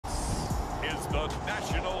the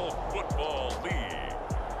National Football League.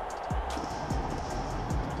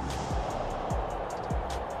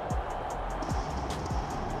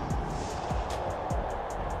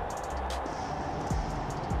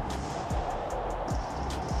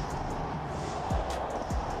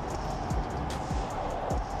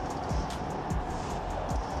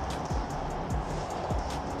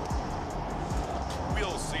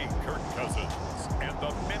 We'll see Kirk Cousins and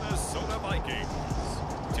the Minnesota Vikings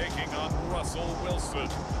taking on Russell Wilson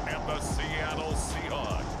and the Seattle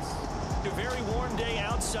Seahawks. A very warm day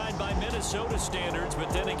outside by Minnesota standards, but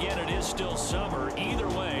then again, it is still summer. Either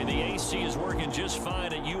way, the AC is working just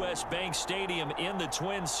fine at U.S. Bank Stadium in the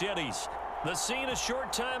Twin Cities. The scene a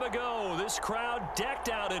short time ago, this crowd decked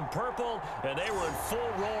out in purple, and they were in full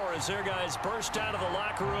roar as their guys burst out of the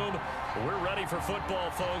locker room. We're ready for football,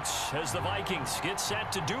 folks, as the Vikings get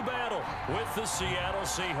set to do battle with the Seattle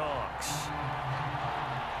Seahawks.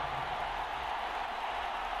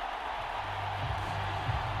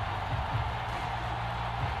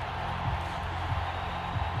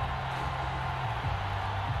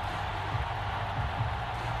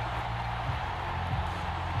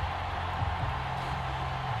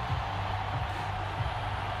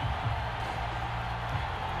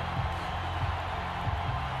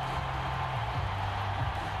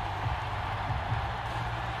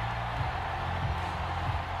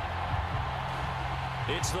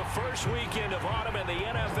 It's the first weekend of autumn, and the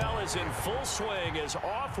NFL is in full swing as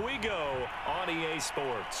off we go on EA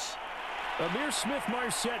Sports. Amir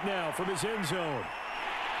Smith-Marset now from his end zone.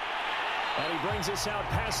 And he brings us out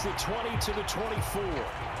past the 20 to the 24.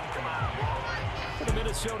 The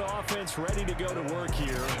Minnesota offense ready to go to work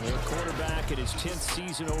here. Their quarterback in his 10th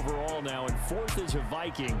season overall now, and fourth as a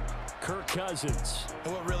Viking, Kirk Cousins.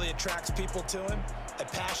 And what really attracts people to him? A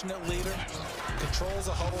passionate leader, controls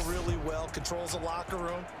a huddle really well, controls the locker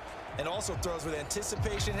room, and also throws with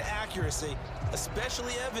anticipation and accuracy,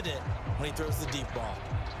 especially evident when he throws the deep ball.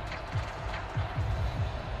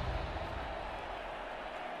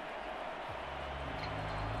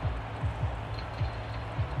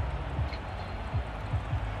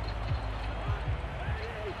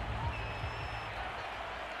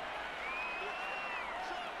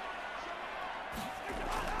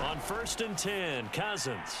 On 1st and 10,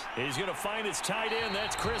 Cousins. He's going to find his tight end.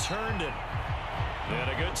 That's Chris Herndon.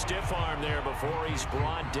 And a good stiff arm there before he's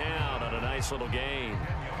brought down on a nice little gain.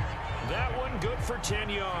 That one good for 10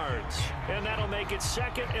 yards. And that'll make it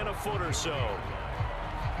second and a foot or so.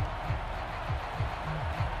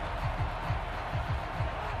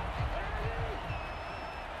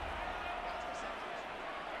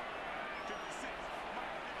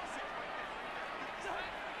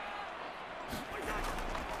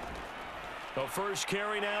 The first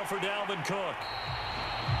carry now for Dalvin Cook.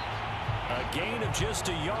 A gain of just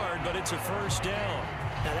a yard, but it's a first down.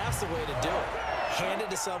 Now that's the way to do it. Hand it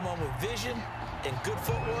to someone with vision and good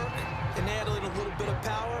footwork, and add a little bit of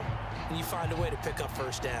power, and you find a way to pick up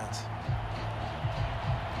first downs.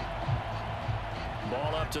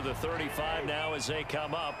 Ball up to the 35 now as they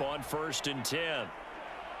come up on 1st and 10.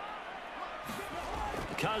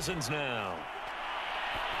 Cousins now.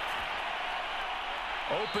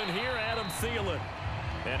 Open here, Adam Thielen.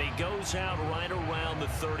 And he goes out right around the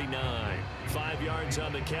 39. 5 yards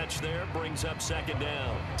on the catch there, brings up second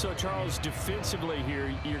down. So, Charles, defensively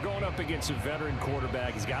here, you're going up against a veteran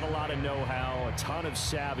quarterback. He's got a lot of know-how, a ton of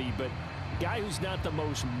savvy, but guy who's not the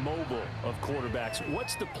most mobile of quarterbacks.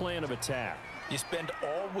 What's the plan of attack? You spend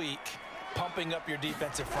all week pumping up your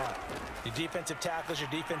defensive front. Your defensive tackles, your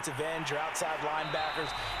defensive ends, your outside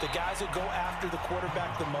linebackers, the guys who go after the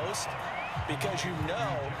quarterback the most, because you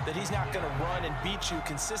know that he's not going to run and beat you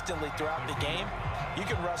consistently throughout the game. You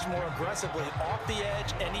can rush more aggressively off the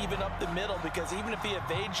edge and even up the middle, because even if he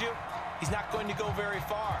evades you, he's not going to go very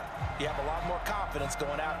far. You have a lot more confidence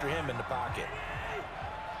going after him in the pocket.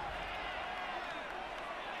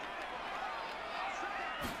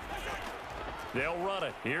 They'll run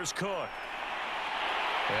it. Here's Cook.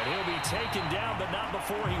 And he'll be taken down, but not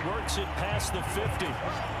before he works it past the 50.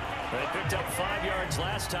 They picked up 5 yards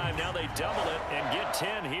last time. Now they double it and get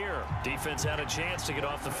 10 here. Defense had a chance to get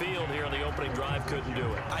off the field here on the opening drive. Couldn't do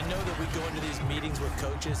it. I know that we go into these meetings with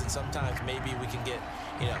coaches, and sometimes maybe we can get,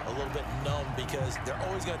 a little bit numb, because they're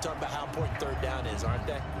always going to talk about how important third down is, aren't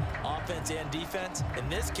they? Offense and defense. In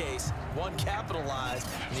this case, one capitalized,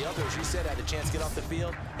 and the other, as you said, had a chance to get off the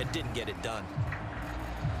field and didn't get it done.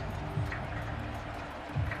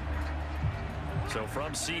 So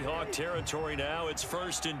from Seahawk territory now, it's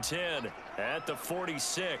 1st and 10 at the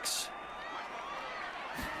 46.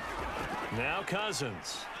 Now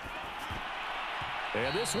Cousins.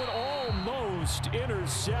 And this one almost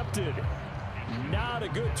intercepted. Not a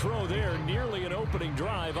good throw there. Nearly an opening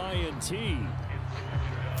drive, INT.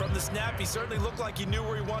 From the snap, he certainly looked like he knew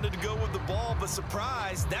where he wanted to go with the ball, but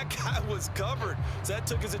surprise, that guy was covered. So that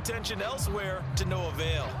took his attention elsewhere to no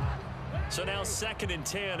avail. So now 2nd and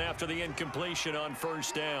 10 after the incompletion on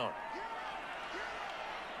 1st down.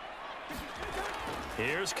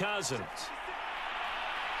 Here's Cousins.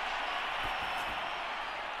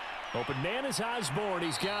 Open man is Osborne.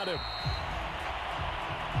 He's got him.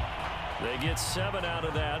 They get 7 out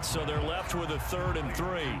of that, so they're left with a 3rd and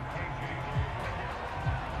 3.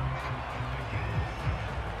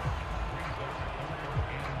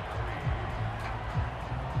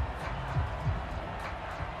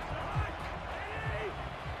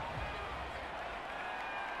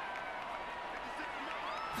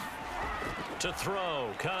 To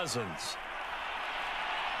throw, Cousins.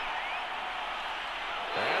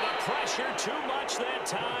 And the pressure too much that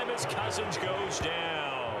time as Cousins goes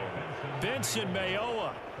down. Benson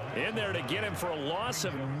Mayowa in there to get him for a loss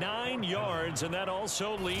of 9 yards, and that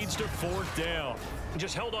also leads to 4th down.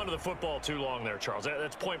 Just held on to the football too long there, Charles.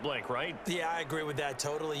 That's point blank, right? Yeah, I agree with that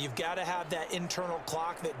totally. You've got to have that internal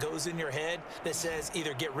clock that goes in your head that says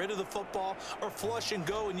either get rid of the football or flush and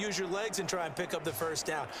go and use your legs and try and pick up the 1st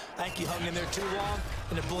down. I think he hung in there too long,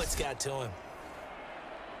 and the blitz got to him.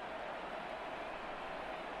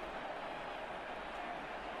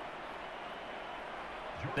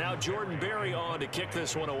 Now Jordan Berry on to kick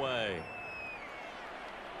this one away.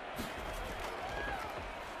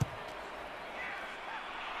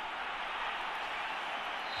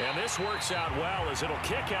 And this works out well as it'll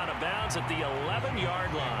kick out of bounds at the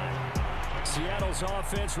 11-yard line. Seattle's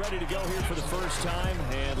offense ready to go here for the first time,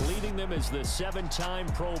 and leading them is the 7-time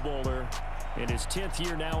Pro Bowler in his 10th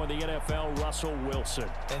year now in the NFL, Russell Wilson.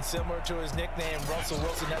 And similar to his nickname, Russell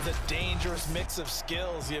Wilson has a dangerous mix of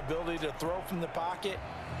skills, the ability to throw from the pocket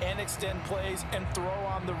and extend plays and throw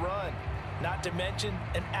on the run. Not to mention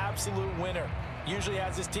an absolute winner. Usually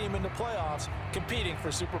has his team in the playoffs competing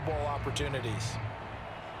for Super Bowl opportunities.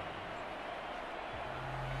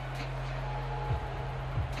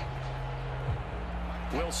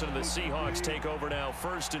 Wilson and the Seahawks take over now,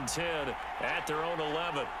 1st and 10 at their own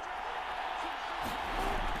 11.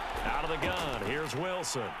 Out of the gun, here's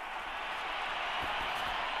Wilson.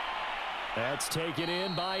 That's taken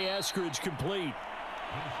in by Eskridge, complete.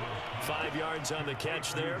 5 yards on the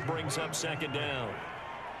catch there, brings up 2nd down.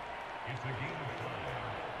 It's the game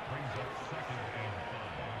brings up 2nd and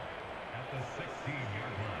 5 at the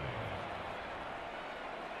 16-yard line.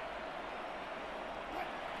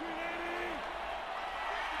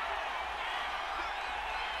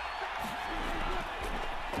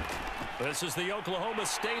 This is the Oklahoma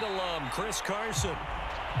State alum, Chris Carson.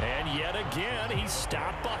 And yet again, he's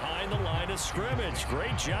stopped behind the line of scrimmage.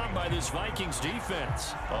 Great job by this Vikings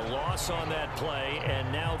defense. A loss on that play, and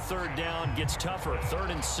now 3rd down gets tougher,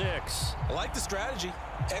 3rd and 6. I like the strategy.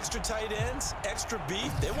 Extra tight ends, extra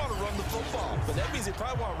beef. They want to run the football, but that means they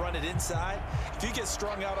probably want to run it inside. If you get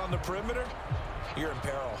strung out on the perimeter, you're in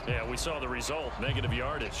peril. Yeah, we saw the result, negative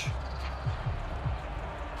yardage.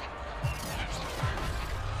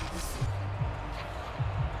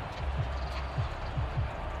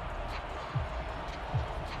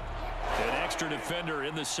 Defender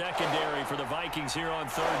in the secondary for the Vikings here on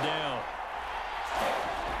 3rd down.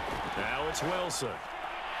 Now it's Wilson.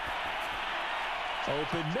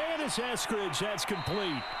 Open man is Eskridge. That's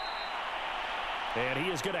complete. And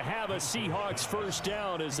he is going to have a Seahawks 1st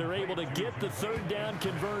down as they're able to get the 3rd down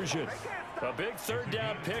conversion. A big 3rd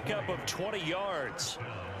down pickup of 20 yards.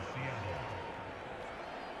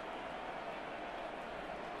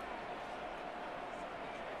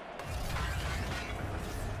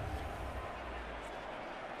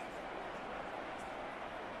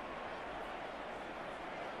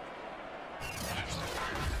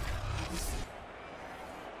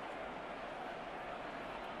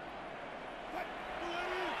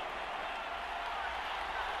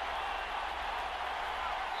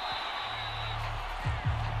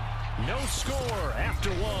 No score after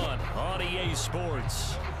 1 on EA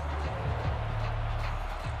Sports.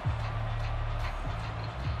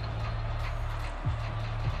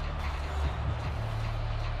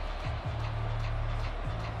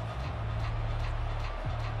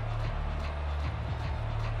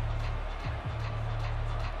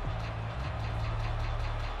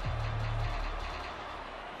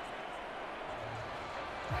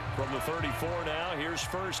 From the 34 now, here's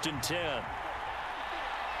 1st and 10.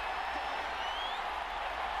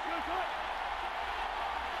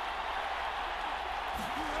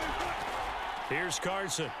 Here's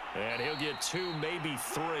Carson, and he'll get 2, maybe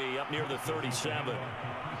 3 up near the 37.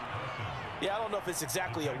 Yeah, I don't know if it's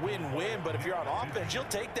exactly a win-win, but if you're on offense, you'll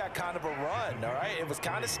take that kind of a run, all right? It was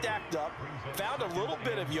kind of stacked up, found a little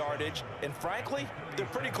bit of yardage, and frankly, they're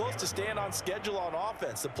pretty close to staying on schedule on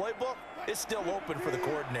offense. The playbook is still open for the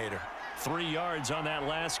coordinator. 3 yards on that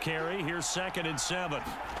last carry. Here's 2nd and 7.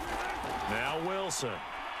 Now Wilson.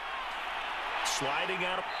 Sliding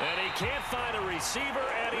out, and he can't find a receiver,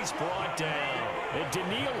 and he's brought down. And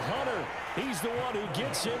Daniil Hunter, he's the one who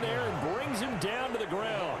gets in there and brings him down to the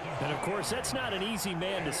ground. And, of course, that's not an easy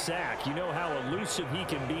man to sack. You know how elusive he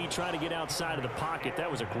can be trying to get outside of the pocket. That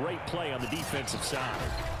was a great play on the defensive side.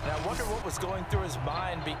 And I wonder what was going through his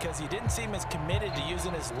mind, because he didn't seem as committed to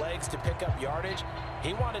using his legs to pick up yardage.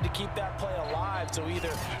 He wanted to keep that play alive, so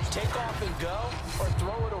either take off and go or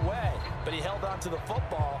throw it away. But he held on to the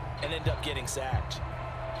football and ended up getting sacked.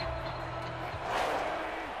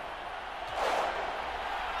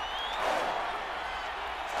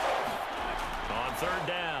 On 3rd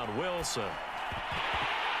down, Wilson.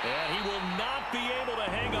 And he will not be able to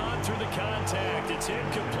hang on through the contact. It's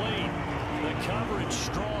incomplete. The coverage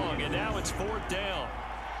strong, and now it's 4th down.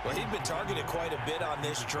 Well, he'd been targeted quite a bit on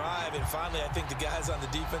this drive, and finally I think the guys on the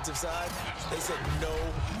defensive side, they said no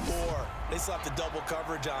more. They slapped the double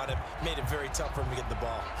coverage on him, made it very tough for him to get the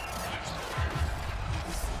ball.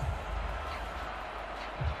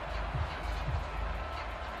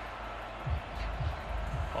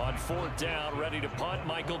 On 4th down, ready to punt,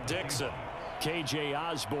 Michael Dixon. K.J.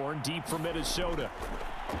 Osborne deep for Minnesota.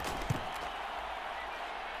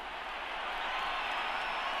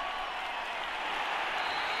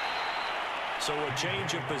 So a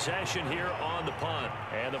change of possession here on the punt.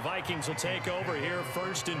 And the Vikings will take over here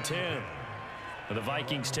 1st and 10. And the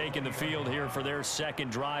Vikings taking the field here for their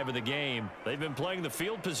 2nd drive of the game. They've been playing the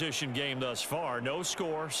field position game thus far. No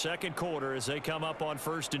score, 2nd quarter as they come up on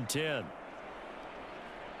 1st and 10.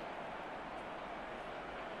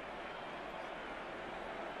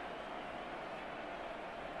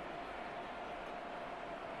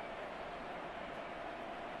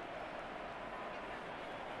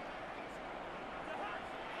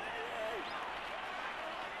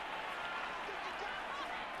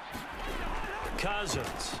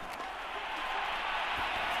 Cousins.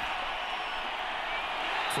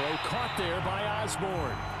 Throw caught there by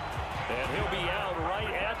Osborne. And he'll be out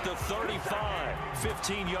right at the 35.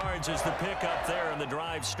 15 yards is the pickup there, and the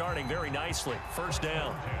drive starting very nicely. 1st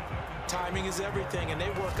down. Timing is everything, and they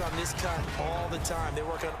work on this cut all the time. They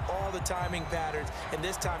work on all the timing patterns, and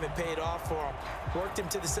this time it paid off for them. Worked him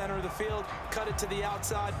to the center of the field, cut it to the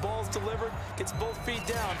outside, ball's delivered, gets both feet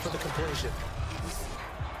down for the completion.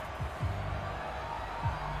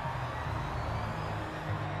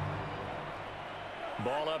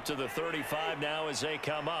 Ball up to the 35 now as they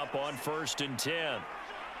come up on 1st and 10.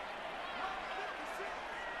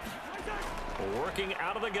 Working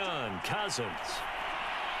out of the gun, Cousins.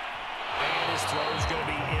 And his throw's going to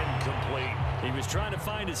be incomplete. He was trying to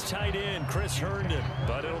find his tight end, Chris Herndon,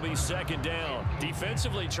 but it'll be 2nd down.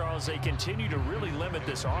 Defensively, Charles, they continue to really limit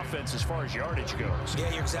this offense as far as yardage goes.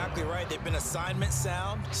 Yeah, you're exactly right. They've been assignment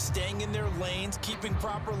sound, staying in their lanes, keeping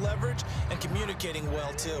proper leverage, and communicating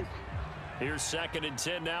well, too. Here's 2nd and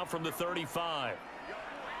 10 now from the 35.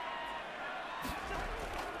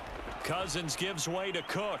 Cousins gives way to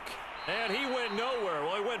Cook. And he went nowhere.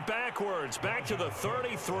 Well, he went backwards, back to the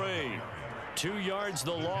 33. 2 yards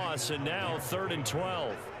the loss, and now 3rd and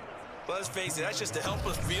 12. Well, let's face it, that's just a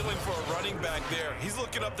helpless feeling for a running back there. He's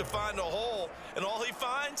looking up to find a hole, and all he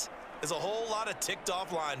finds is a whole lot of ticked-off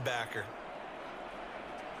linebacker.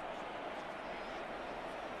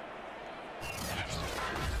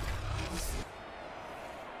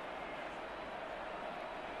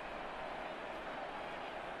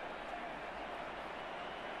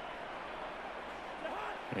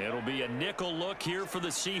 It'll be a nickel look here for the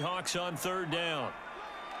Seahawks on 3rd down.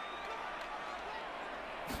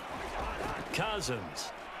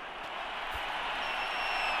 Cousins.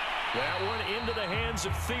 That one into the hands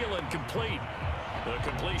of Thielen, complete. The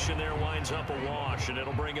completion there winds up a wash, and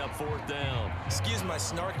it'll bring up 4th down. Excuse my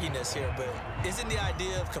snarkiness here, but isn't the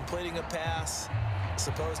idea of completing a pass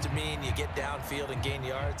supposed to mean you get downfield and gain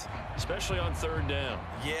yards? Especially on 3rd down.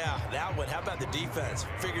 Yeah, that one. How about the defense?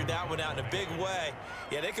 Figured that one out in a big way.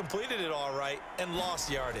 Yeah, they completed it all right and lost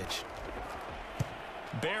yardage.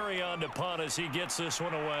 Barry on to punt as he gets this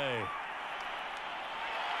one away.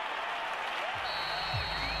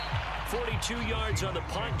 42 yards on the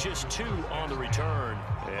punt, just 2 on the return.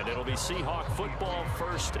 And it'll be Seahawk football,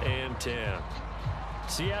 1st and 10.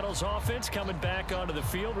 Seattle's offense coming back onto the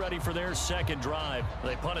field, ready for their second drive.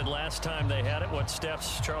 They punted last time they had it. What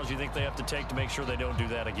steps, Charles, you think they have to take to make sure they don't do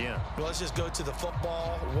that again? Well, let's just go to the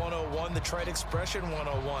football 101, the trade expression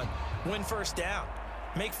 101. Win first down.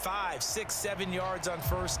 Make 5, 6, 7 yards on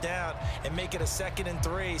first down and make it a 2nd and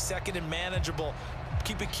 3, 2nd and manageable.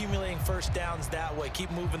 Keep accumulating first downs that way.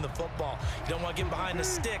 Keep moving the football. You don't want to get behind the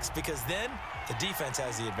sticks because then the defense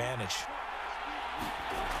has the advantage.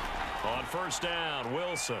 On first down,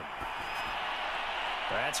 Wilson.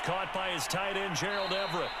 That's caught by his tight end, Gerald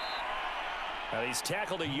Everett. And he's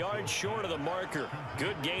tackled a yard short of the marker.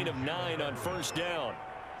 Good gain of 9 on first down.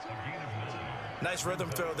 Nice rhythm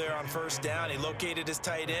throw there on first down. He located his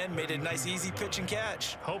tight end, made a nice easy pitch and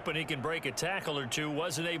catch. Hoping he can break a tackle or two.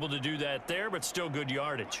 Wasn't able to do that there, but still good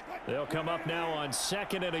yardage. They'll come up now on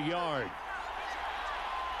 2nd and a yard.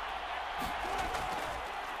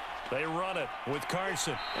 They run it with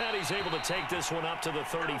Carson, and he's able to take this one up to the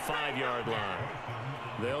 35-yard line.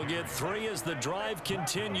 They'll get 3 as the drive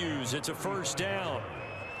continues. It's a first down.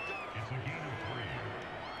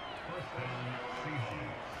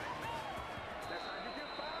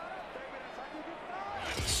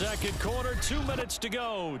 Second quarter, 2 minutes to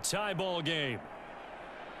go. Tie ball game.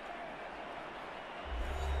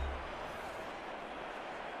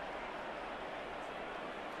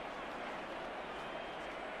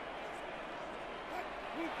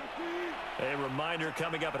 A reminder,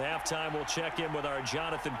 coming up at halftime, we'll check in with our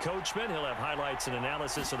Jonathan Coachman. He'll have highlights and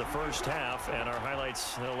analysis of the first half, and our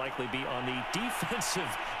highlights will likely be on the defensive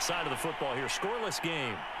side of the football here. Scoreless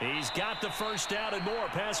game. He's got the first down and more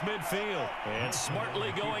past midfield. And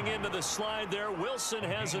smartly going into the slide there, Wilson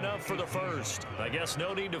has enough for the first. I guess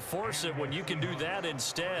no need to force it when you can do that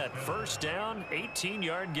instead. First down,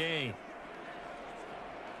 18-yard gain.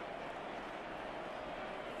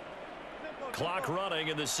 Clock running,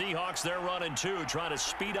 and the Seahawks, they're running too, trying to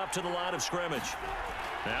speed up to the line of scrimmage.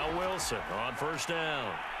 Now Wilson on first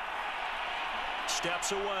down.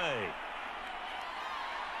 Steps away.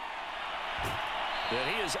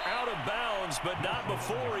 And he is out of bounds, but not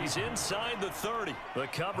before he's inside the 30. The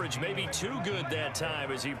coverage may be too good that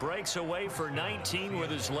time as he breaks away for 19 with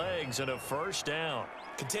his legs and a first down.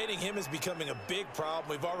 Containing him is becoming a big problem.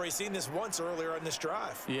 We've already seen this once earlier on this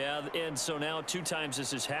drive. Yeah, and so now 2 times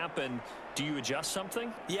this has happened. Do you adjust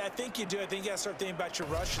something? Yeah, I think you do. I think you got to start thinking about your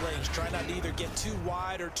rush lanes. Try not to either get too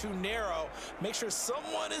wide or too narrow. Make sure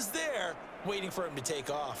someone is there waiting for him to take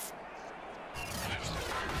off.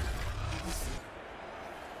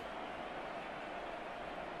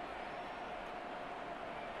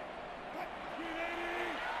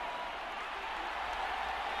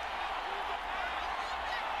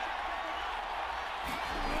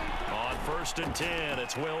 On 1st and 10,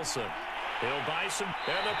 it's Wilson. He'll buy some,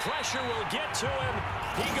 and the pressure will get to him.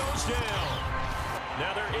 He goes down.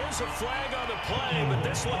 Now there is a flag on the play, but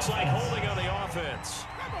this looks like holding on the offense.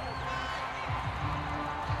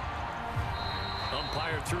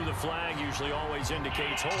 Umpire threw the flag, usually always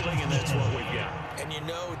indicates holding, and that's what we've got. And you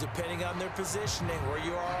know, depending on their positioning, where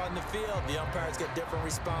you are on the field, the umpires get different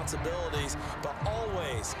responsibilities, but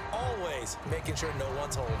always, always making sure no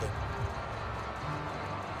one's holding.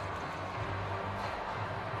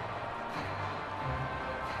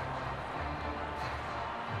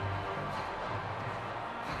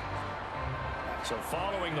 So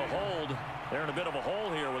following the hold, they're in a bit of a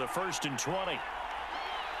hole here with a 1st and 20.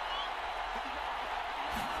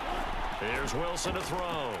 Here's Wilson to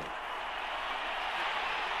throw.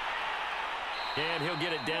 And he'll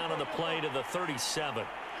get it down on the play to the 37.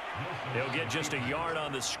 He'll get just a yard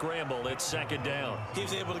on the scramble. It's 2nd down. He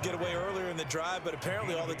was able to get away earlier in the drive, but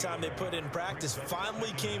apparently all the time they put in practice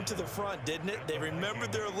finally came to the front, didn't it? They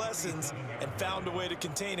remembered their lessons and found a way to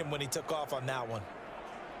contain him when he took off on that one.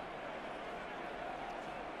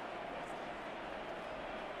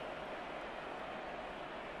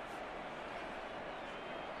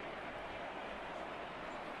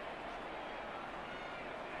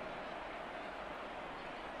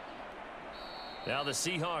 Now the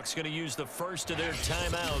Seahawks going to use the first of their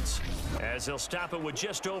timeouts as they'll stop it with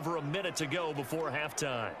just over a minute to go before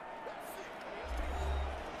halftime.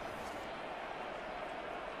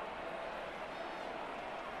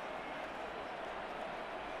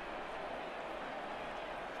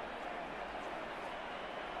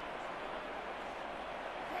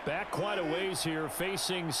 Back quite a ways here,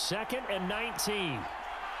 facing 2nd and 19.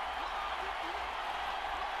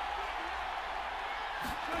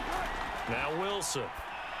 Now Wilson.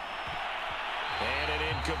 And an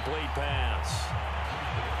incomplete pass.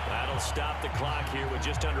 That'll stop the clock here with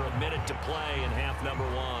just under a minute to play in half number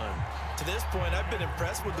one. To this point, I've been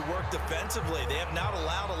impressed with the work defensively. They have not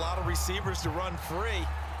allowed a lot of receivers to run free.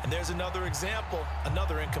 And there's another example,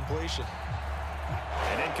 another incompletion.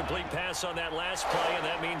 An incomplete pass on that last play, and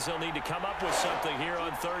that means they'll need to come up with something here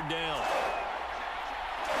on third down.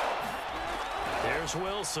 There's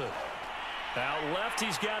Wilson. Out left,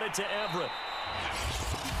 he's got it to Everett.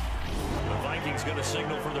 The Vikings going to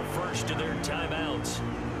signal for the first of their timeouts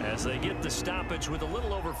as they get the stoppage with a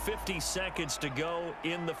little over 50 seconds to go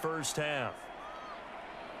in the first half.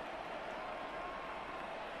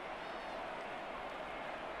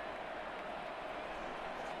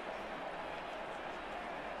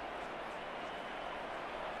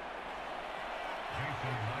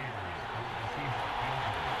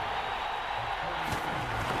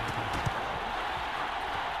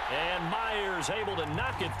 Able to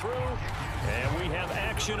knock it through, and we have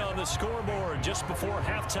action on the scoreboard just before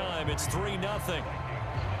halftime. It's 3-0.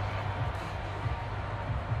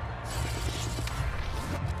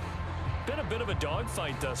 Been a bit of a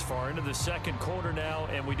dogfight thus far into the second quarter now,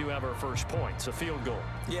 and we do have our first point. It's a field goal.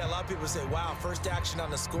 Yeah, a lot of people say, wow, first action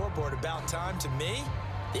on the scoreboard, about time. To me,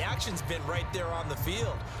 the action's been right there on the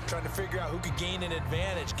field, trying to figure out who could gain an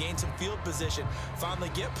advantage, gain some field position, finally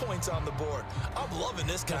get points on the board. I'm loving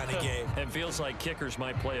this kind of game. And feels like kickers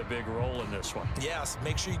might play a big role in this one. Yes,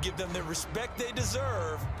 make sure you give them the respect they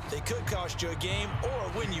deserve. They could cost you a game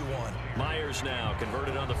or win you one. Myers now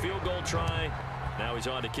converted on the field goal try. Now he's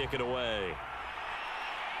on to kick it away.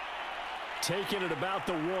 Taking it about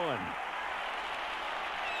the 1.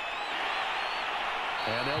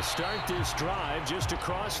 And they'll start this drive just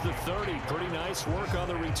across the 30. Pretty nice work on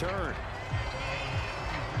the return.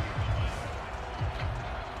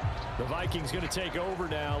 The Vikings going to take over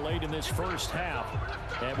now late in this first half.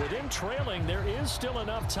 And with them trailing, there is still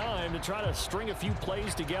enough time to try to string a few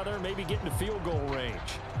plays together, maybe get into field goal range.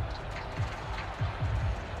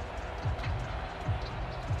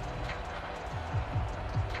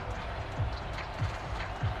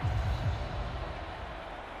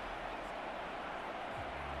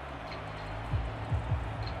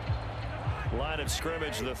 Line of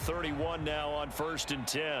scrimmage, the 31 now on 1st and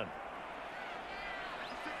 10.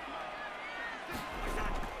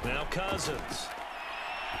 Now Cousins.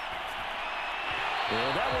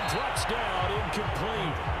 Well, that one drops down,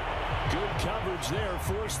 incomplete. Good coverage there,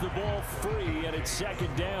 forced the ball free, and it's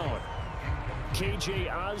 2nd down. K.J.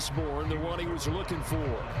 Osborne, the one he was looking for.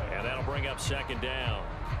 And that'll bring up 2nd down.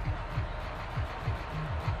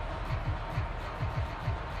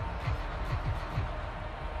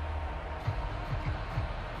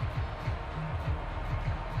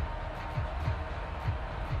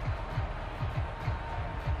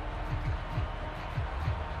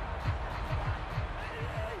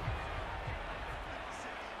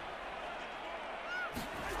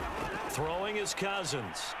 Throwing is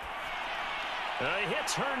Cousins. A hit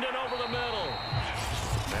turned it over the middle.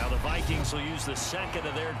 Now the Vikings will use the second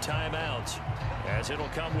of their timeouts, as it'll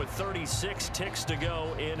come with 36 ticks to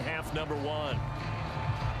go in half number 1.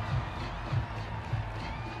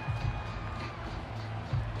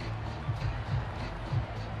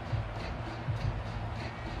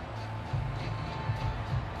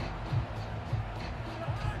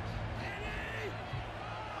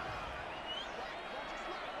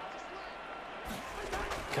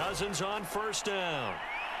 Cousins on 1st down.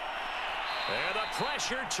 And the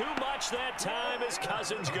pressure too much that time as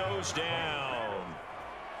Cousins goes down.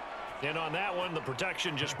 And on that one, the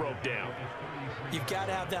protection just broke down. You've got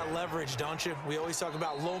to have that leverage, don't you? We always talk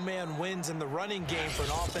about low man wins in the running game for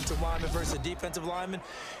an offensive lineman versus a defensive lineman.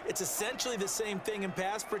 It's essentially the same thing in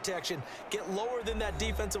pass protection. Get lower than that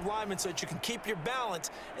defensive lineman so that you can keep your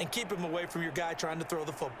balance and keep him away from your guy trying to throw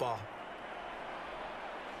the football.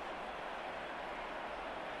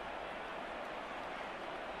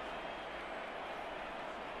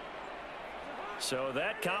 So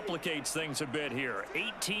that complicates things a bit here.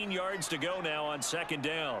 18 yards to go now on 2nd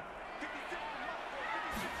down.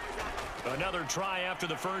 Another try after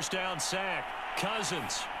the 1st down sack.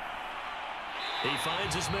 Cousins. He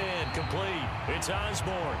finds his man, complete. It's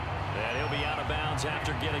Osborne. And he'll be out of bounds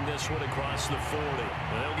after getting this one across the 40.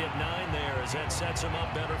 And they'll get 9 there as that sets him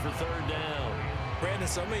up better for 3rd down. Brandon,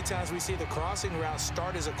 so many times we see the crossing route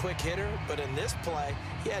start as a quick hitter, but in this play,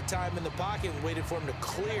 he had time in the pocket and waited for him to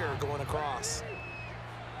clear going across.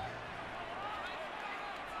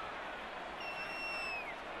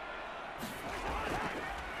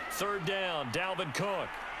 Third down, Dalvin Cook.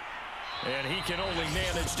 And he can only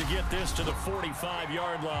manage to get this to the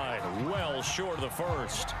 45-yard line, well short of the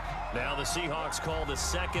first. Now the Seahawks call the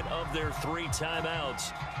second of their 3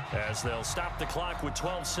 timeouts as they'll stop the clock with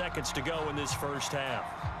 12 seconds to go in this first half.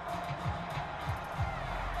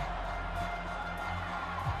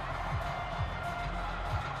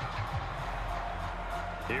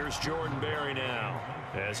 Here's Jordan Berry now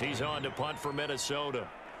as he's on to punt for Minnesota.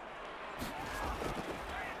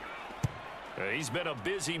 He's been a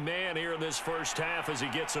busy man here in this first half as he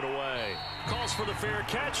gets it away. Calls for the fair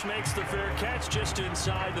catch, makes the fair catch just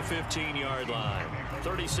inside the 15-yard line.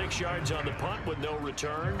 36 yards on the punt with no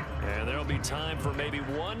return, and there'll be time for maybe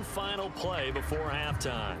one final play before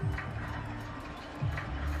halftime.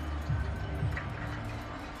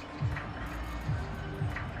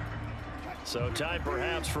 So time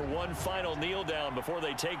perhaps for one final kneel down before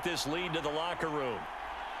they take this lead to the locker room.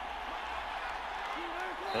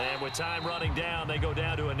 And with time running down, they go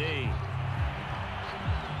down to a knee.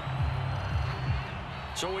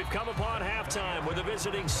 So we've come upon halftime with the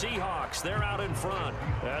visiting Seahawks. They're out in front.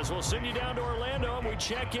 As we'll send you down to Orlando, and we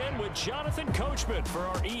check in with Jonathan Coachman for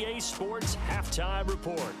our EA Sports Halftime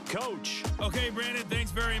Report. Coach. Okay, Brandon,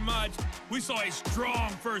 thanks very much. We saw a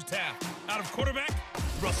strong first half. Out of quarterback,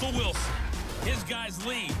 Russell Wilson. His guys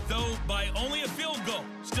lead, though by only a field goal.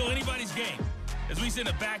 Still anybody's game. As we send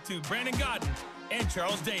it back to Brandon Godden and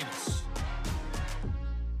Charles Davis.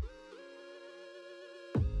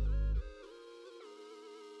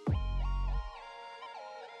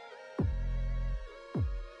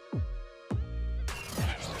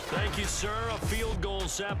 Thank you, sir. A field goal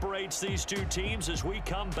separates these two teams as we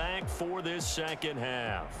come back for this second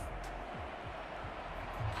half.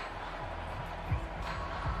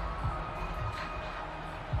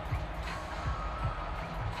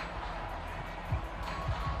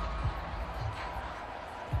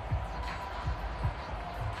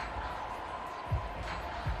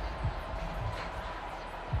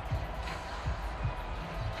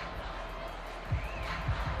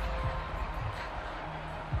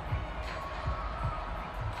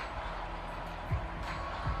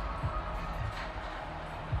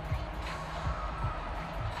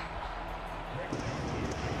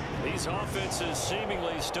 These offenses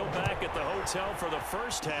seemingly still back at the hotel for the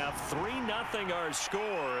first half. 3-0 our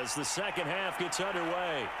score as the second half gets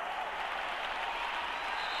underway.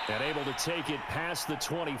 And able to take it past the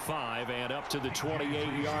 25 and up to the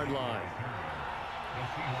 28-yard line.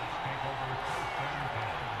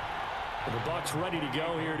 The Bucs ready to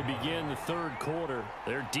go here to begin the third quarter.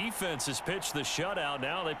 Their defense has pitched the shutout.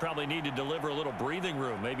 Now they probably need to deliver a little breathing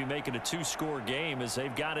room, maybe make it a 2-score game as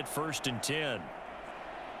they've got it 1st and 10.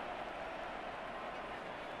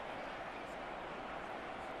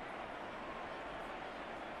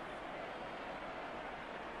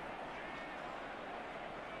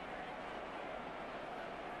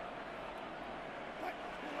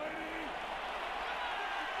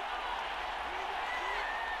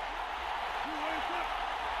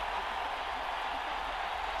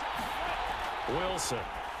 Wilson.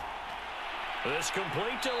 This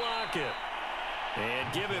complete to Lockett.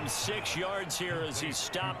 And give him 6 yards here as he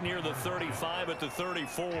stopped near the 35 at the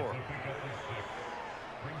 34. Brings up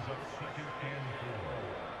 2nd and 4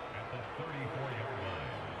 at the 34-yard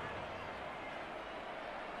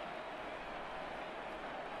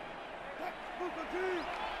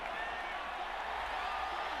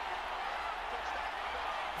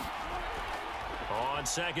line. On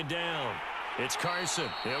 2nd down, it's Carson.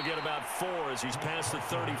 He'll get about 4 as he's past the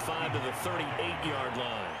 35 to the 38-yard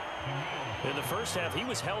line. In the first half, he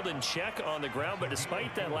was held in check on the ground, but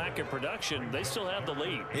despite that lack of production, they still have the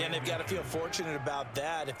lead. Yeah, and they've got to feel fortunate about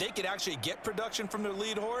that. If they could actually get production from their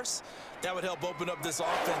lead horse, that would help open up this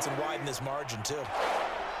offense and widen this margin, too.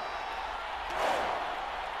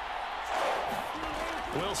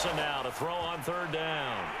 Wilson now to throw on 3rd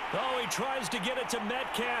down. Oh, he tries to get it to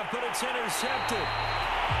Metcalf, but it's intercepted.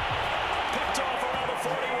 Picked off around the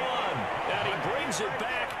 41, and he brings it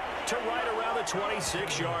back to right around the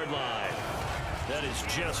 26-yard line. That is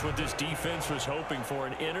just what this defense was hoping for,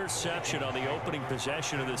 an interception on the opening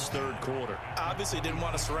possession of this third quarter. Obviously didn't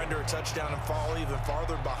want to surrender a touchdown and fall even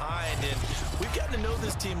farther behind, and we've gotten to know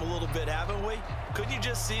this team a little bit, haven't we? Couldn't you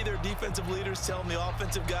just see their defensive leaders telling the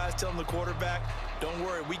offensive guys, telling the quarterback, don't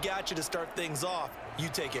worry, we got you to start things off. You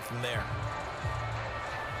take it from there.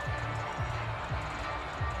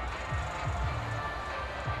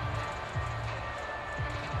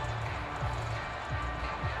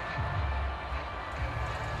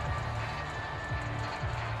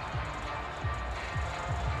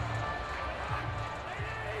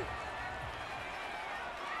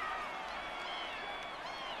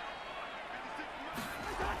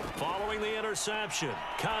 Following the interception,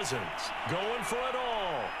 Cousins going for it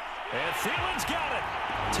all. And Thielen's got it.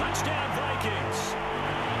 Touchdown, Vikings.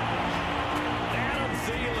 Adam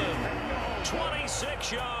Thielen,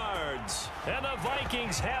 26 yards. And the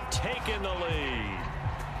Vikings have taken the lead.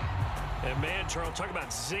 And, man, Charles, talk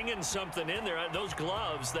about zinging something in there. Those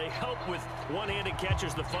gloves, they help with one-handed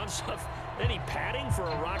catches, the fun stuff. Any padding for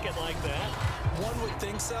a rocket like that? One would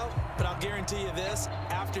think so, but I'll guarantee you this.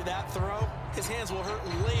 After that throw, his hands will hurt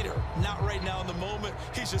later. Not right now in the moment.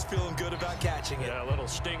 He's just feeling good about catching it. Yeah, a little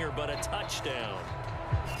stinger, but a touchdown.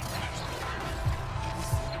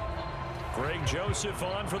 Greg Joseph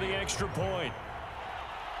on for the extra point.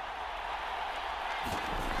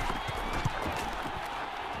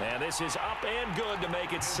 And this is up and good to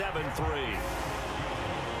make it 7-3.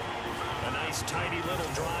 A nice, tidy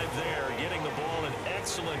little drive there, getting the ball in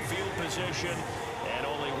excellent field position, and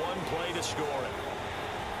only one play to score it.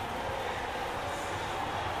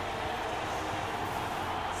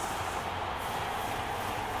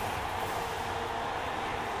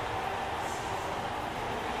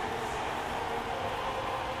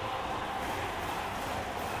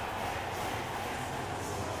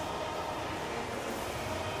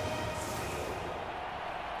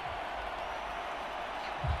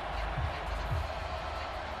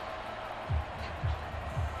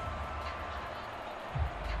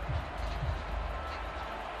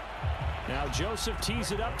 Now Joseph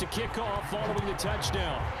tees it up to kick off following the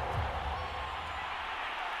touchdown.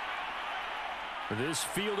 This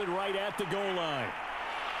fielded right at the goal line.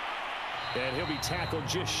 And he'll be tackled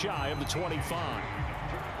just shy of the 25.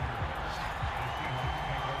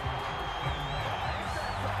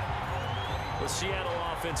 The Seattle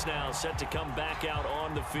offense now set to come back out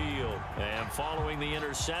on the field. And following the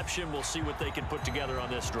interception, we'll see what they can put together on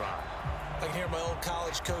this drive. I can hear my old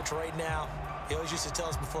college coach right now. He always used to tell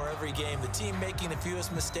us before every game, the team making the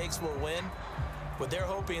fewest mistakes will win. What they're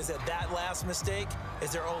hoping is that that last mistake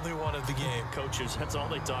is their only one of the game. Coaches, that's all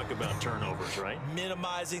they talk about, turnovers, right?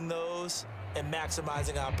 Minimizing those and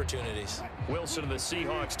maximizing opportunities. Wilson and the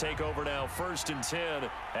Seahawks take over now, 1st and 10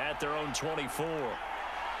 at their own 24.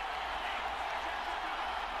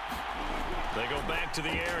 They go back to the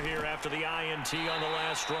air here after the INT on the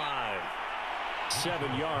last drive.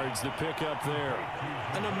 7 yards, the pickup there.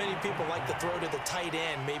 I know many people like to throw to the tight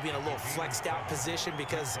end, maybe in a little flexed out position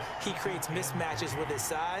because he creates mismatches with his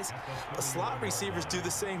size. But slot receivers do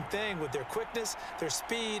the same thing with their quickness, their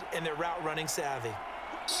speed, and their route running savvy.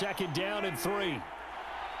 2nd down and 3.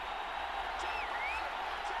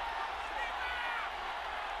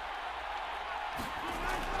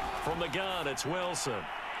 From the gun, it's Wilson.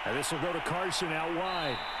 And this will go to Carson out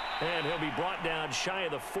wide. And he'll be brought down shy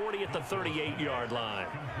of the 40 at the 38-yard line.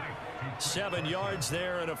 7 yards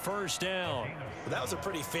there and a 1st down. Well, that was a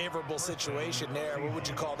pretty favorable situation there. What would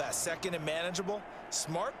you call that? 2nd and manageable?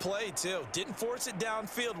 Smart play, too. Didn't force it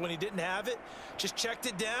downfield when he didn't have it. Just checked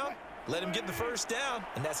it down, let him get the 1st down,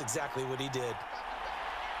 and that's exactly what he did.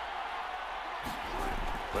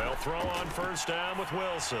 They'll throw on 1st down with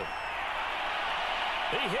Wilson.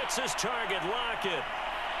 He hits his target, Lockett.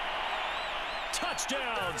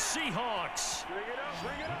 Touchdown, Seahawks.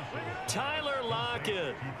 Tyler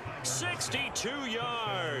Lockett, 62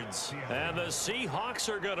 yards. And the Seahawks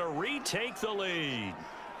are going to retake the lead.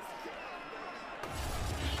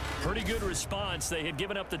 Pretty good response. They had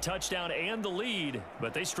given up the touchdown and the lead,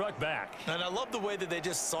 but they struck back. And I love the way that they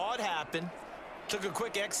just saw it happen, took a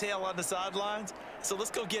quick exhale on the sidelines. So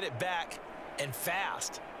let's go get it back and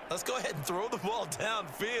fast. Let's go ahead and throw the ball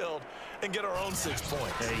downfield and get our own 6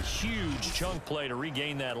 points. A huge chunk play to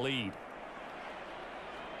regain that lead.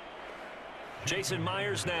 Jason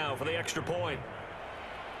Myers now for the extra point.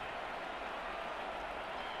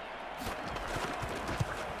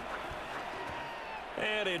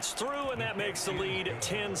 And it's through, and that makes the lead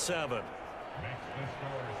 10-7.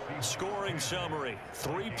 Scoring summary,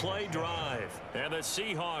 3-play drive. And the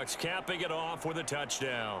Seahawks capping it off with a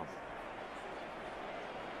touchdown.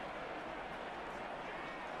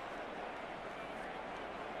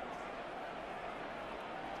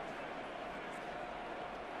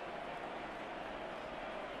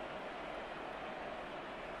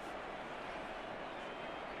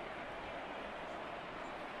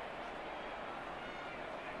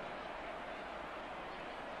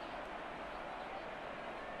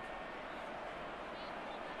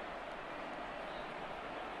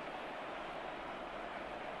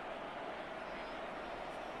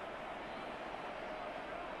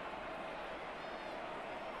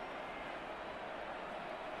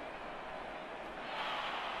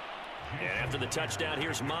 And after the touchdown,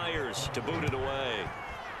 here's Myers to boot it away.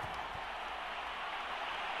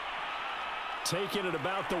 Taking it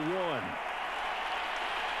about the 1.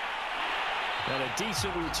 And a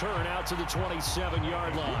decent return out to the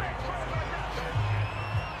 27-yard line.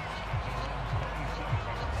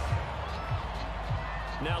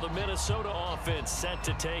 Now the Minnesota offense set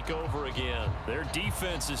to take over again. Their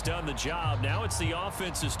defense has done the job. Now it's the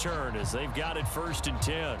offense's turn as they've got it 1st and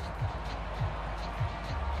 10.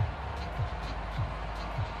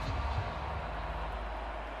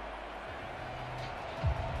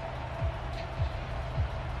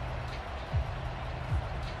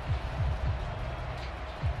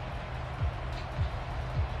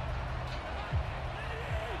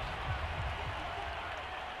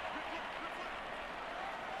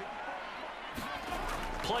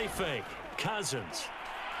 Play fake. Cousins.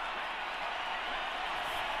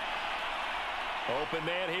 Open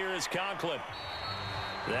man here is Conklin.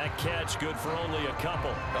 That catch good for only a couple.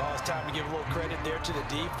 Oh, it's time to give a little credit there to the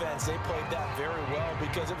defense. They played that very well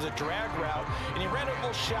because it was a drag route, and he ran it a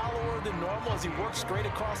little shallower than normal as he worked straight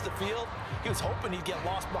across the field. He was hoping he'd get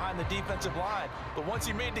lost behind the defensive line, but once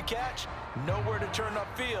he made the catch, nowhere to turn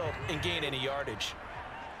upfield and gain any yardage.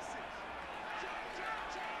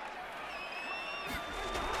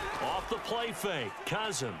 Off the play fake,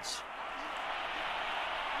 Cousins.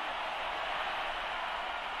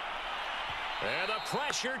 And the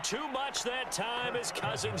pressure too much that time as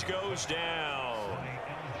Cousins goes down.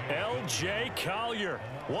 L.J. Collier.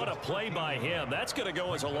 What a play by him. That's going to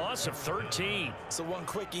go as a loss of 13. So one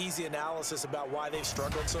quick, easy analysis about why they've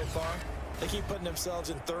struggled so far. They keep putting themselves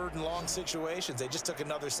in 3rd and long situations. They just took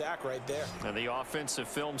another sack right there. And the offensive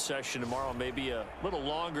film session tomorrow may be a little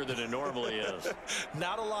longer than it normally is.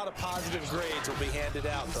 Not a lot of positive grades will be handed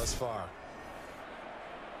out thus far.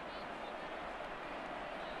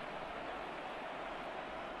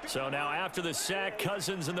 So now after the sack,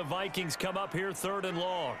 Cousins and the Vikings come up here 3rd and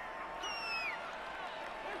long.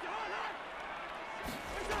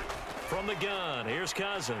 From the gun, here's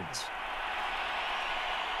Cousins.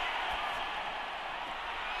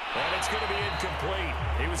 And it's going to be incomplete.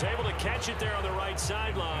 He was able to catch it there on the right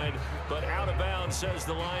sideline, but out of bounds, says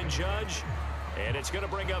the line judge. And it's going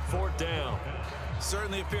to bring up 4th down.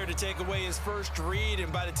 Certainly appeared to take away his first read,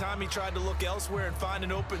 and by the time he tried to look elsewhere and find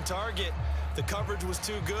an open target, the coverage was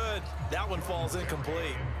too good. That one falls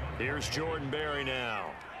incomplete. Here's Jordan Berry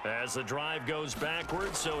now as the drive goes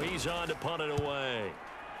backwards, so he's on to punt it away.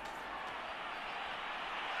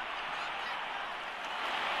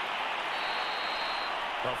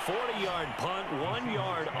 A 40-yard punt, 1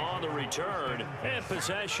 yard on the return, and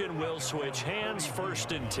possession will switch hands,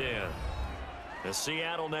 1st and 10. The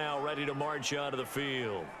Seattle now ready to march onto the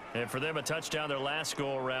field. And for them, a touchdown their last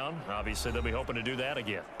go-around. Obviously, they'll be hoping to do that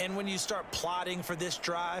again. And when you start plotting for this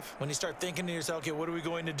drive, when you start thinking to yourself, okay, what are we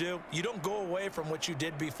going to do? You don't go away from what you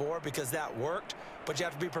did before because that worked, but you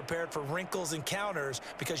have to be prepared for wrinkles and counters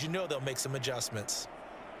because you know they'll make some adjustments.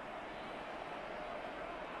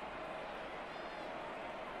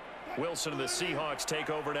 Wilson and the Seahawks take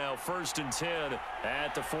over now, 1st and 10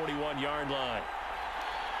 at the 41-yard line.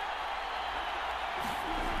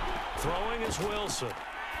 Throwing is Wilson.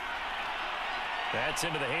 That's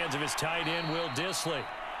into the hands of his tight end, Will Dissly.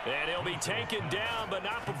 And he'll be taken down, but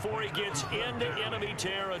not before he gets into enemy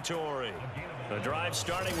territory. The drive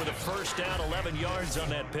starting with a 1st down, 11 yards on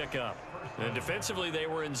that pickup. And defensively, they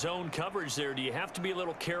were in zone coverage there. Do you have to be a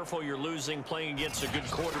little careful you're losing playing against a good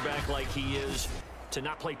quarterback like he is to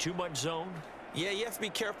not play too much zone? Yeah, you have to be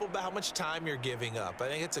careful about how much time you're giving up. I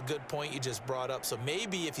think it's a good point you just brought up. So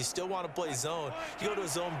maybe if you still want to play zone, you go to a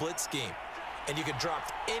zone blitz scheme. And you can drop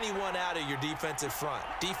anyone out of your defensive front.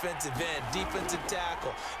 Defensive end, defensive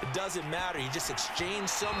tackle. It doesn't matter. You just exchange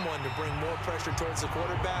someone to bring more pressure towards the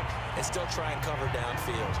quarterback and still try and cover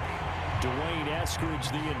downfield. Dwayne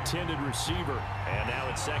Eskridge, the intended receiver. And now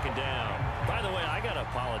it's 2nd down. By the way, I got to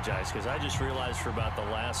apologize because I just realized for about the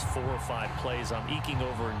last 4 or 5 plays, I'm eking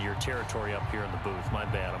over into your territory up here in the booth. My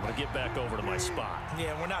bad. I'm going to get back over to my spot.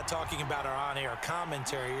 Yeah, we're not talking about our on-air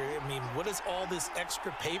commentary. I mean, what is all this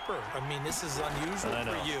extra paper? I mean, this is unusual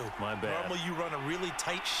for you. My bad. Normally you run a really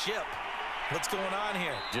tight ship. What's going on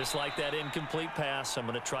here? Just like that incomplete pass, I'm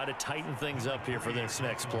going to try to tighten things up here for this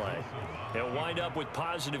next play. They'll wind up with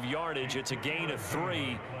positive yardage. It's a gain of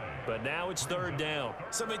 3, but now it's 3rd down.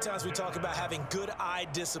 So many times we talk about having good eye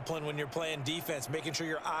discipline when you're playing defense, making sure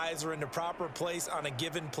your eyes are in the proper place on a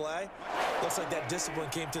given play. Looks like that discipline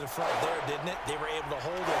came to the front there, didn't it? They were able to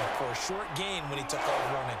hold him for a short gain when he took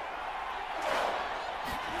off running.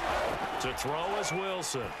 To throw is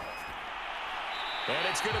Wilson. And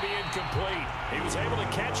it's going to be incomplete. He was able to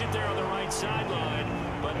catch it there on the right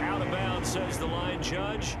sideline, but out of bounds, says the line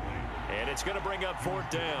judge. And it's going to bring up 4th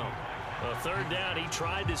down. Third down, he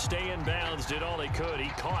tried to stay in bounds, did all he could. He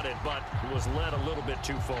caught it, but was led a little bit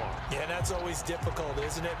too far. Yeah, that's always difficult,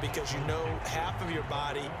 isn't it? Because you know half of your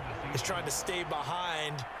body is trying to stay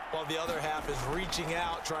behind while the other half is reaching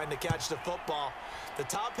out, trying to catch the football. The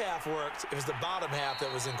top half worked. It was the bottom half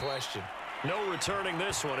that was in question. No returning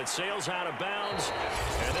this one. It sails out of bounds,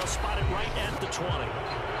 and they'll spot it right at the 20.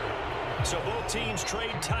 So both teams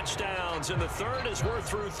trade touchdowns, and the third as we're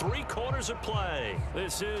through 3 quarters of play.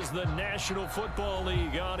 This is the National Football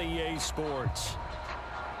League on EA Sports.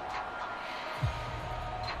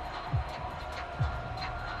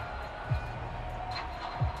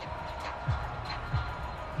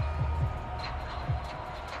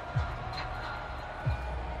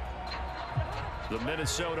 The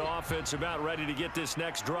Minnesota offense about ready to get this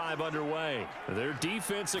next drive underway. Their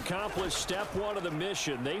defense accomplished step 1 of the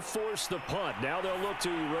mission. They forced the punt. Now they'll look to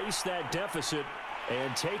erase that deficit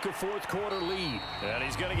and take a fourth-quarter lead. And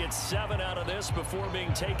he's going to get 7 out of this before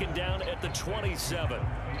being taken down at the 27.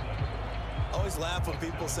 I always laugh when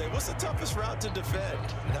people say, what's the toughest route to defend?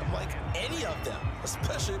 And I'm like, any of them,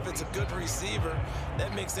 especially if it's a good receiver.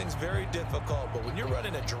 That makes things very difficult. But when you're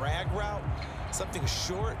running a drag route, something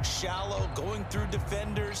short, shallow, going through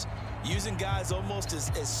defenders, using guys almost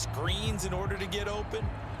as screens in order to get open,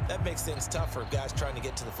 that makes things tough for guys trying to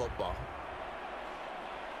get to the football.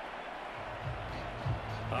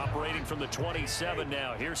 Operating from the 27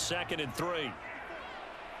 now. Here's 2nd and 3.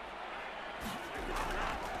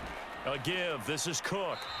 A give. This is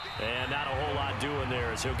Cook. And not a whole lot doing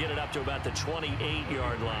there, so he'll get it up to about the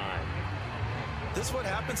 28-yard line. This is what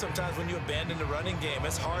happens sometimes when you abandon the running game.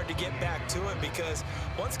 It's hard to get back to it because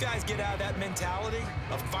once guys get out of that mentality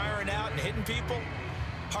of firing out and hitting people,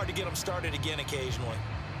 hard to get them started again occasionally.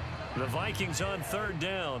 The Vikings on 3rd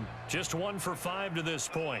down. Just 1 for 5 to this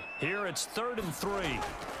point. Here it's 3rd and 3.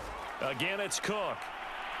 Again, it's Cook.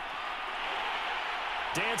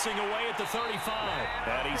 Dancing away at the 35.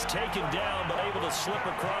 And he's taken down but able to slip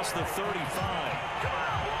across the 35.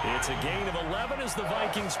 It's a gain of 11 as the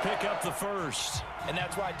Vikings pick up the first. And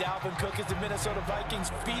that's why Dalvin Cook is the Minnesota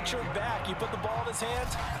Vikings featured back. You put the ball in his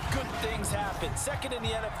hands, good things happen. 2nd in the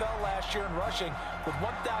NFL last year in rushing with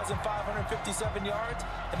 1,557 yards,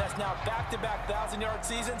 and that's now back-to-back 1,000-yard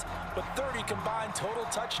seasons with 30 combined total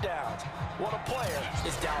touchdowns. What a player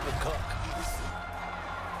is Dalvin Cook.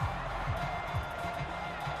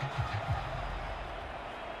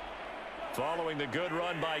 Following the good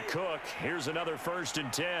run by Cook, here's another 1st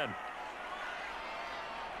and 10.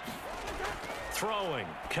 Throwing,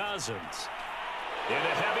 Cousins. Into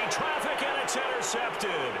heavy traffic, and it's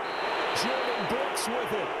intercepted. Jordan Brooks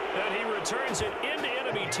with it, and he returns it into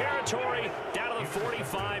enemy territory down to the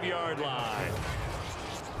 45-yard line.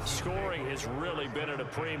 Scoring has really been at a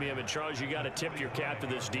premium, and Charles, you got to tip your cap to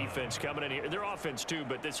this defense coming in here. Their offense too,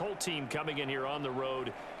 but this whole team coming in here on the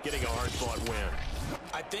road, getting a hard-fought win.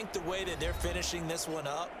 I think the way that they're finishing this one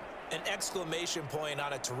up, an exclamation point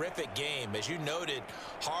on a terrific game. As you noted,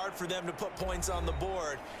 hard for them to put points on the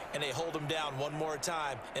board, and they hold them down one more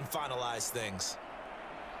time and finalize things.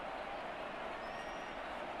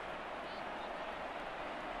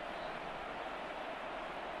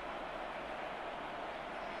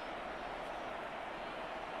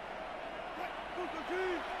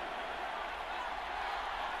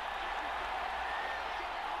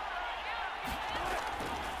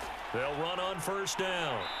 They'll run on 1st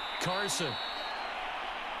down. Carson.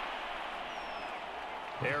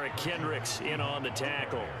 Eric Kendricks in on the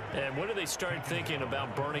tackle. And when do they start thinking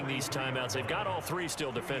about burning these timeouts? They've got all 3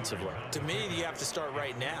 still defensively. To me, you have to start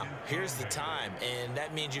right now. Here's the time, and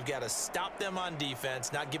that means you've got to stop them on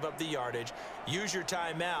defense, not give up the yardage, use your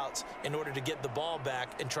timeouts in order to get the ball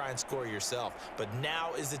back and try and score yourself. But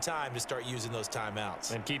now is the time to start using those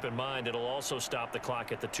timeouts. And keep in mind, it'll also stop the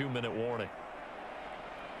clock at the 2-minute warning.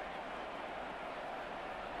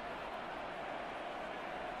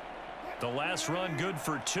 The last run good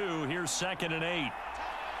for 2. Here's 2nd and 8.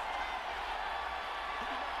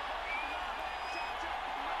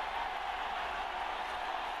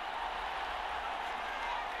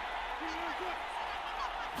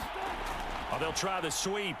 Oh, they'll try the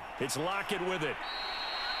sweep. It's Lockett with it.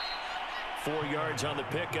 4 yards on the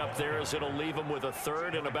pickup there as it'll leave them with a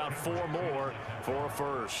 3rd and about 4 more for a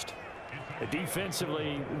 1st.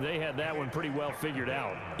 Defensively, they had that one pretty well figured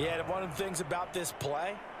out. Yeah, and one of the things about this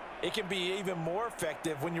play, it can be even more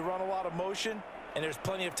effective when you run a lot of motion, and there's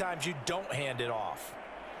plenty of times you don't hand it off.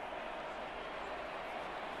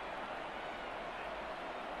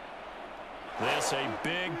 This a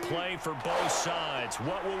big play for both sides.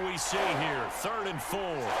 What will we see here? 3rd and 4.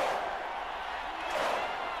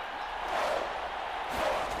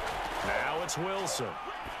 Now it's Wilson.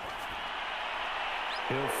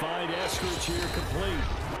 He'll find Eskridge here complete.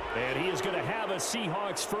 And he is going to have a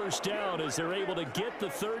Seahawks first down as they're able to get the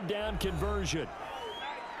third down conversion.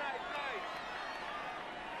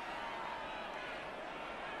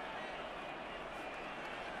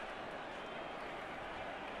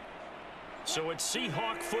 So it's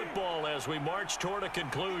Seahawk football as we march toward a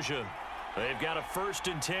conclusion. They've got a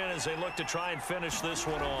 1st and 10 as they look to try and finish this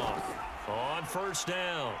one off. On first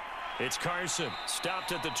down, it's Carson.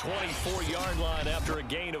 Stopped at the 24-yard line after a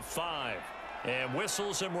gain of 5. And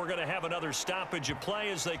whistles, and we're going to have another stoppage of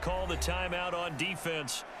play as they call the timeout on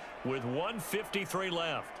defense with 1:53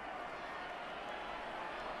 left.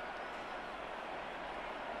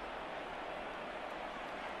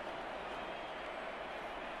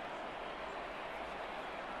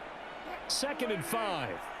 Second and 5.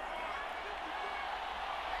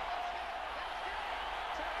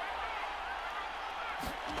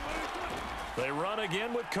 They run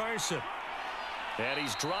again with Carson. And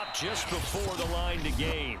he's dropped just before the line to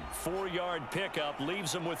gain. 4-yard pickup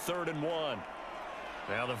leaves him with 3rd and 1.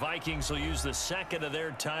 Now the Vikings will use the second of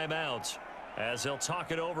their timeouts as they'll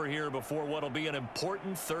talk it over here before what will be an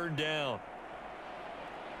important 3rd down.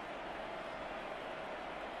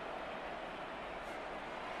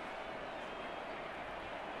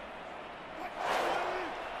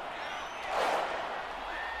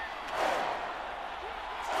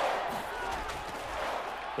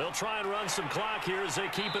 They'll try and run some clock here as they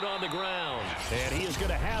keep it on the ground. And he is going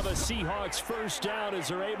to have a Seahawks first down as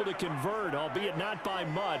they're able to convert, albeit not by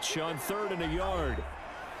much, on 3rd and a yard.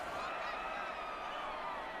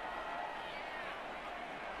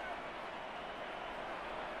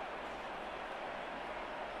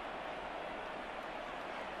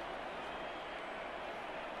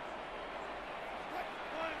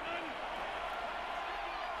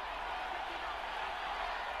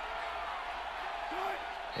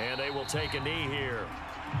 And they will take a knee here.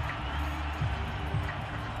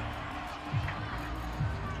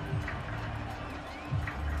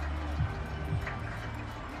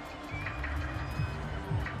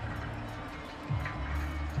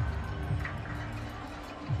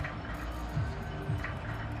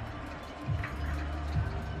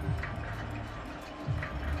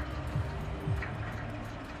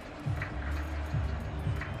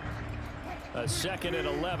 A 2nd and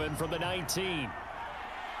 11 from the 19.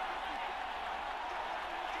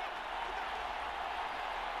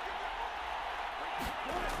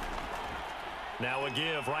 Now a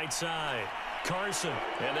give right side. Carson.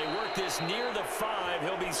 And they work this near the 5.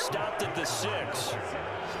 He'll be stopped at the 6.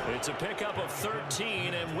 It's a pickup of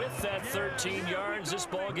 13, and with that 13 yards, this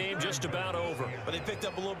ball game just about over. But they picked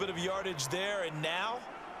up a little bit of yardage there, and now,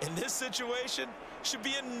 in this situation, should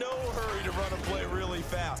be in no hurry to run a play really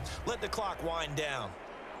fast. Let the clock wind down.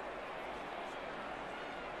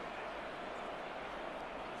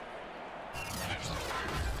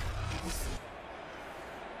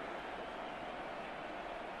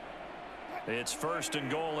 It's 1st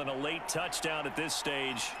and goal, and a late touchdown at this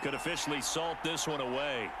stage could officially salt this one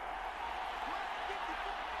away.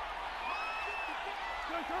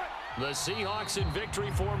 The Seahawks in victory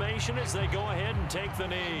formation as they go ahead and take the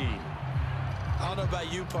knee. I don't know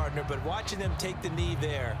about you, partner, but watching them take the knee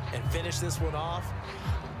there and finish this one off,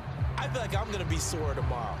 I feel like I'm going to be sore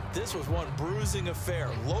tomorrow. This was one bruising affair.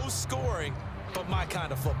 Low scoring, but my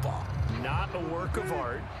kind of football. Not a work of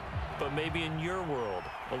art, but maybe in your world,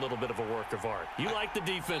 a little bit of a work of art. You like the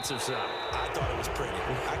defensive side. I thought it was pretty.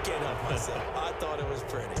 I can't help myself. I thought it was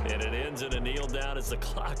pretty. And it ends in a kneel down as the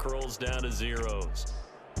clock rolls down to zeros.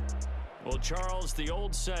 Well, Charles, the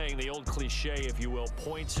old saying, the old cliche, if you will,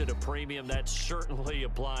 points at a premium. That certainly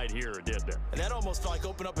applied here, didn't it? And that almost felt like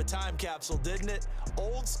open up a time capsule, didn't it?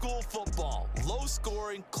 Old school football, low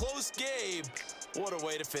scoring, close game. What a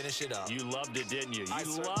way to finish it up. You loved it, didn't you? I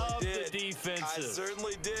You loved did. the defensive. I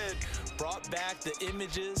certainly did. Brought back the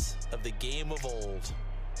images of the game of old.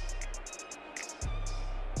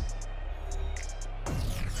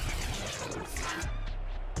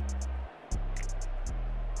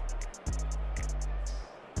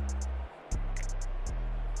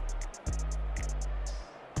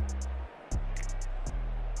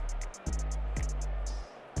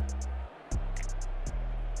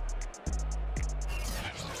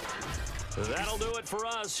 That'll do it for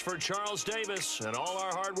us. For Charles Davis and all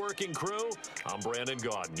our hardworking crew, I'm Brandon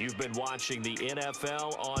Gaudin. You've been watching the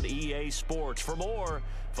NFL on EA Sports. For more,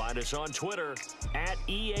 find us on Twitter at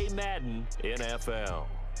EA Madden NFL.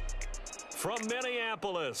 From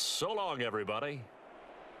Minneapolis, so long, everybody.